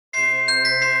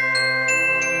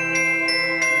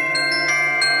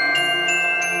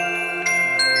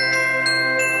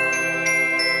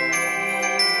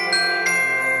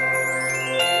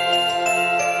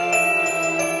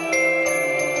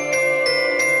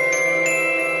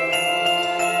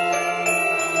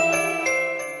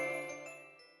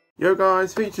Yo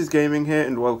guys, Features Gaming here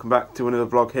and welcome back to another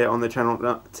vlog here on the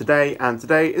channel today. And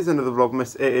today is another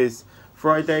Vlogmas. It is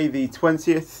Friday the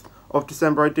 20th of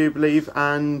December I do believe,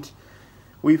 and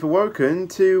we've awoken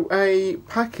to a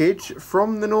package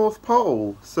from the North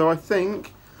Pole. So I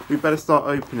think we better start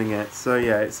opening it. So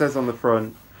yeah, it says on the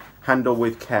front, handle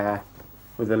with care,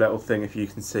 with a little thing if you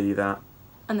can see that.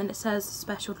 And then it says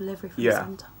special delivery from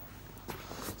Santa.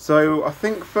 So I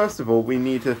think first of all we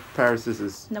need a pair of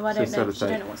scissors. No, I don't know. You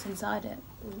don't know what's inside it.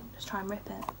 Just try and rip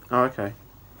it. Oh, okay.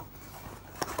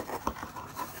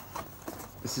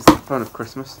 This is the fun of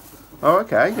Christmas. Oh,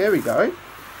 okay. Here we go.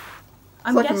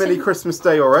 It's like a mini Christmas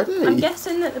day already. I'm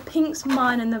guessing that the pink's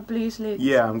mine and the blue's Luke's.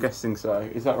 Yeah, I'm guessing so.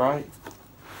 Is that right?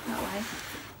 That way.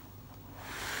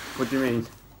 What do you mean?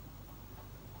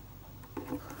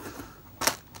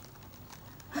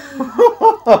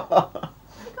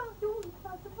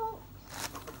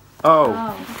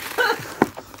 Oh.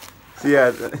 So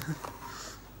yeah,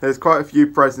 there's quite a few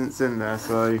presents in there,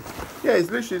 so yeah, it's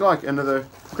literally like another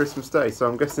Christmas day. So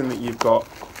I'm guessing that you've got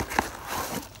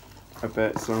a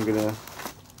bit, so I'm gonna,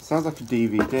 sounds like a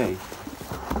DVD.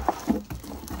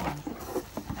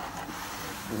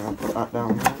 And I'll put that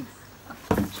down there.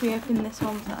 Should we open this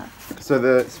one first? So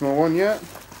the small one, yeah?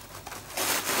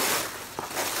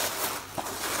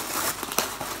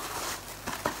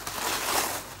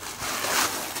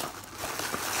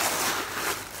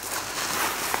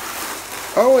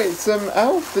 Oh, it's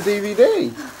Elf, the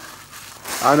DVD.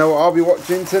 I know what I'll be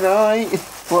watching tonight.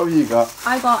 What have you got?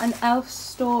 I got an Elf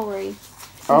story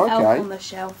from Elf on the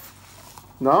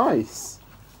Shelf. Nice.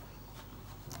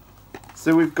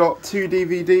 So we've got 2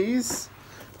 DVDs.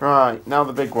 Right, now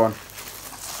the big one.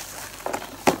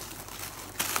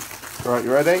 Right,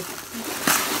 you ready?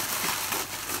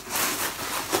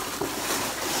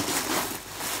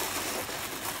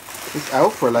 It's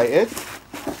Elf related.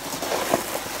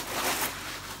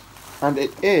 And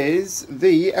it is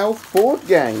the Elf board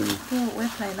game. Oh, we're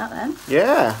playing that then.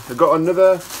 Yeah, I've got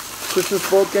another Christmas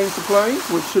board game to play,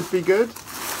 which should be good.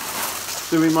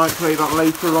 So we might play that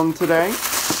later on today.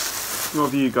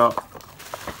 What have you got?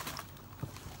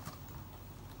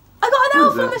 I got an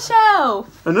Elf on the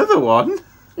Shelf! Another one?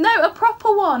 No, a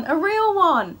proper one, a real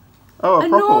one. Oh, a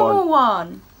proper normal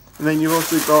one. And then you've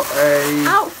also got an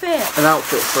outfit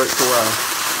for it to wear.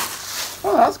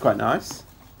 Oh, that's quite nice.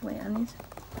 Wait, I need to...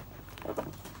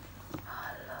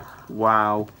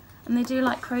 Wow. And they do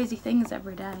like crazy things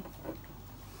every day.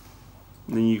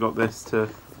 And then you got this to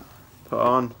put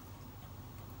on.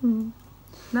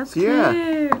 That's cute.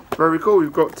 Yeah, very cool.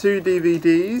 We've got 2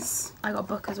 DVDs. I got a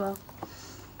book as well.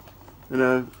 And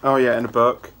and a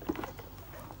book.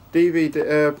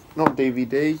 DVD, not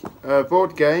DVD,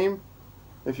 board game.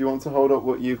 If you want to hold up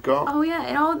what you've got. Oh yeah,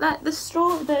 and all that the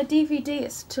DVD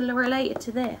is related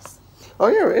to this. Oh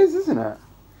yeah, it is, isn't it?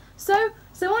 So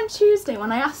on Tuesday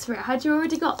when I asked for it, had you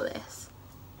already got this?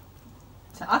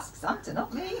 To ask Santa,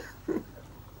 not me.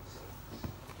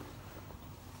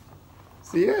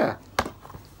 So yeah,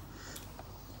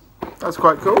 that's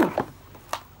quite cool.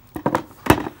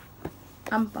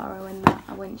 I'm borrowing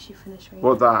that once you finish reading.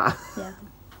 What, that? Yeah. Fair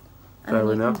And then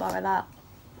you enough. can borrow that.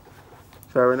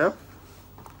 Fair enough.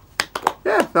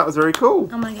 Yeah, that was very cool.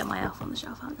 I'm going to get my Elf on the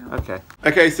Shelf out now. Okay.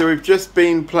 Okay, so we've just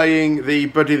been playing the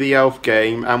Buddy the Elf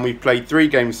game, and we've played 3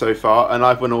 games so far, and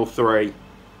I've won all 3.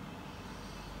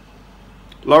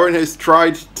 Lauren has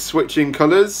tried switching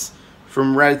colours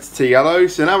from red to yellow,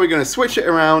 so now we're going to switch it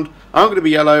around. I'm going to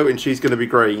be yellow, and she's going to be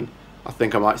green. I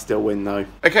think I might still win, though.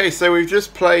 Okay, so we've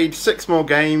just played 6 more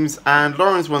games, and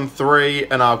Lauren's won 3,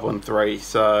 and I've won 3,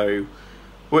 so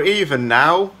we're even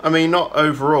now. I mean, not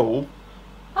overall.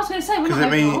 I was going to say, we're not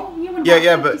overall. You won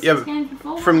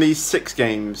but from these 6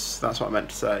 games, that's what I meant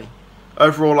to say.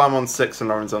 Overall, I'm on 6 and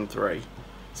Lauren's on 3.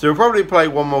 So we'll probably play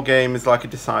one more game as like a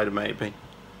decider, maybe.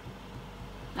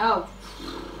 Oh.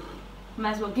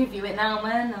 Might as well give you it now,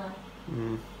 man.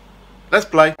 Let's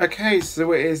play. Okay,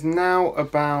 so it is now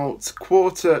about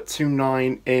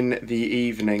 9:15 in the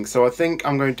evening. So I think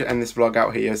I'm going to end this vlog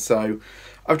out here. So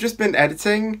I've just been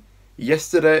editing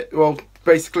yesterday. Well,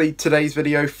 basically today's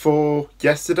video for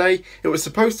yesterday. It was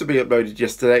supposed to be uploaded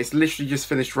yesterday. It's literally just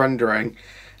finished rendering,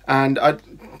 and I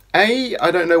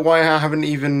don't know why I haven't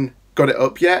even got it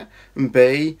up yet, and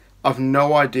B, I've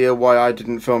no idea why I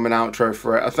didn't film an outro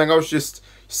for it. I think I was just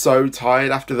so tired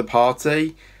after the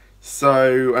party,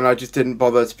 and I just didn't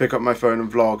bother to pick up my phone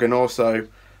and vlog. And also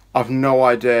I've no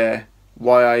idea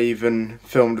why I even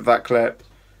filmed that clip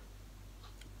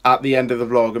at the end of the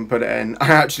vlog and put it in. I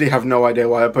actually have no idea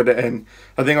why I put it in.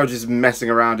 I think I was just messing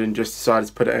around and just decided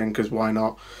to put it in because why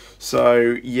not.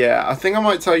 So yeah, I think I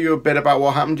might tell you a bit about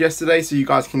what happened yesterday so you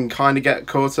guys can kind of get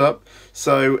caught up.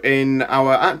 So in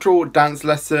our actual dance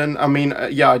lesson, I mean,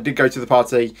 yeah, I did go to the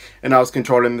party and I was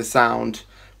controlling the sound,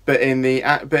 but in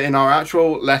our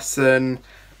actual lesson,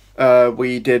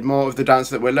 we did more of the dance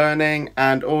that we're learning,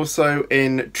 and also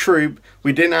in troop,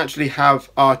 we didn't actually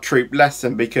have our troop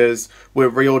lesson because we're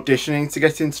re-auditioning to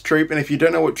get into troop. And if you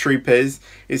don't know what troop is,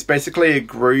 it's basically a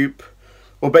group,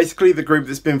 or basically the group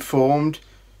that's been formed,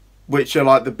 which are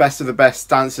like the best of the best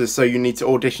dancers, so you need to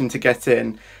audition to get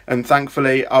in. And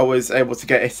thankfully I was able to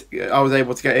get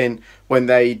in when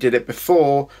they did it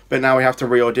before, but now we have to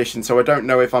re-audition, so I don't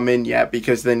know if I'm in yet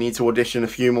because they need to audition a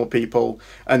few more people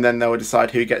and then they'll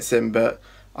decide who gets in. But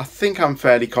I think I'm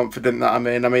fairly confident that I'm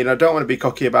in. I mean, I don't want to be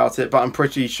cocky about it, but I'm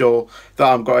pretty sure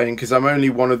that I'm got in because I'm only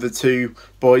one of the 2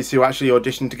 boys who actually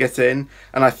auditioned to get in,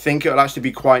 and I think it'll actually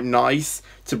be quite nice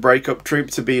to break up troop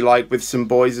to be like with some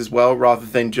boys as well rather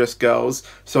than just girls.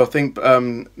 So I think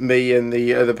me and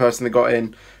the other person that got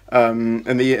in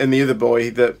and the other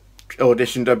boy that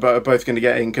auditioned are both going to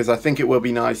get in because I think it will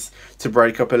be nice to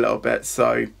break up a little bit.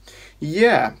 So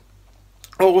yeah,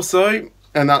 also,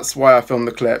 and that's why I filmed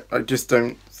the clip, I just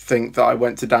don't think that I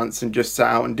went to dance and just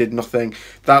sat out and did nothing.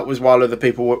 That was while other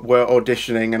people were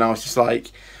auditioning, and I was just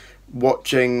like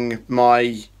watching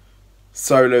my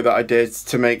solo that I did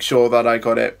to make sure that I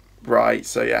got it right.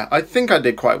 So yeah, I think I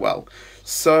did quite well.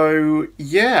 So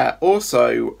yeah,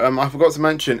 also I forgot to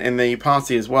mention in the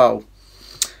party as well,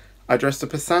 I dressed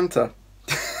up as Santa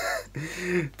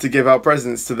to give out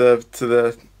presents to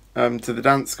the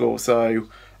dance school. So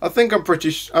I think I'm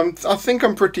pretty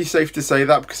safe to say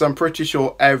that because I'm pretty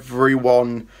sure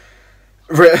everyone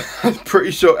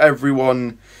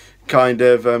kind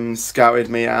of scouted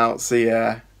me out. So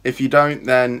yeah, if you don't,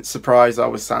 then surprise, I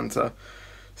was Santa.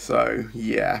 So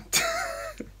yeah.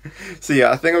 So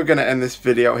yeah, I think I'm going to end this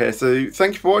video here. So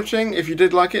thank you for watching. If you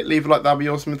did like it, leave a like, that'd be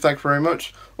awesome, and thank you very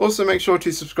much. Also make sure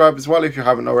to subscribe as well if you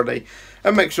haven't already,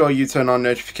 and make sure you turn on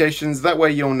notifications, that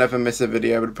way you'll never miss a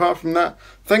video. But apart from that,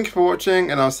 thank you for watching,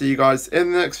 and I'll see you guys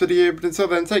in the next video. But until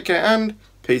then, take care and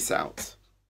peace out.